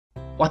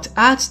What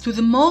adds to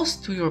the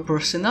most to your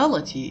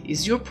personality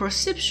is your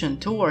perception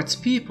towards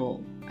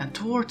people and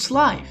towards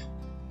life.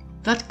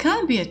 That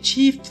can be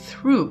achieved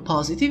through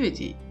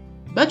positivity,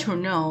 better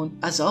known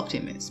as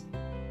optimism.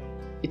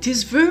 It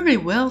is very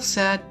well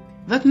said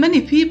that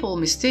many people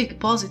mistake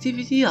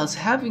positivity as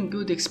having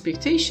good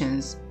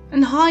expectations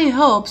and high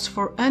hopes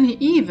for any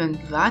event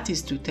that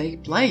is to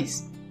take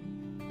place.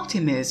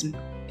 Optimism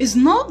is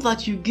not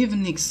that you give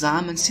an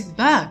exam and sit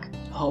back,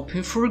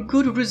 hoping for a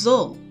good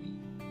result.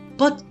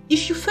 But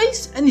if you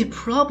face any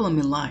problem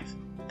in life,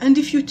 and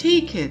if you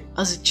take it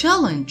as a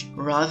challenge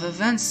rather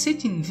than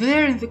sitting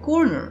there in the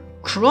corner,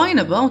 crying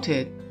about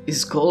it,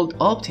 is called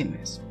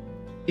optimism.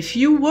 If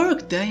you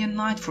work day and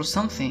night for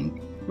something,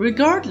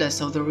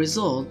 regardless of the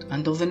result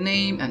and of the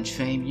name and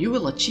fame you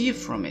will achieve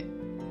from it,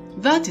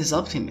 that is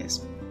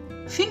optimism.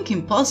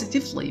 Thinking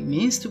positively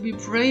means to be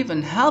brave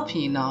and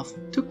happy enough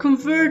to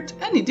convert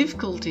any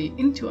difficulty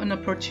into an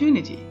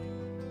opportunity.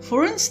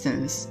 For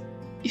instance,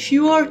 if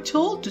you are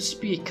told to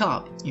speak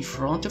up in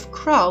front of a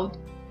crowd,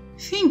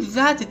 think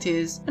that it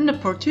is an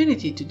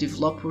opportunity to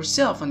develop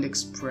yourself and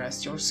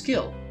express your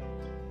skill.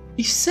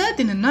 If said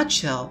in a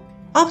nutshell,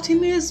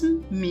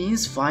 optimism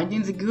means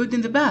finding the good in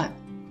the bad.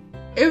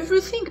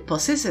 Everything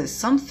possesses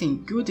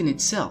something good in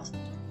itself.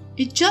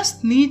 It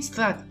just needs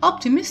that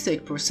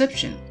optimistic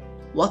perception.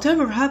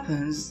 Whatever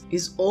happens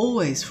is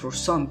always for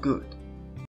some good.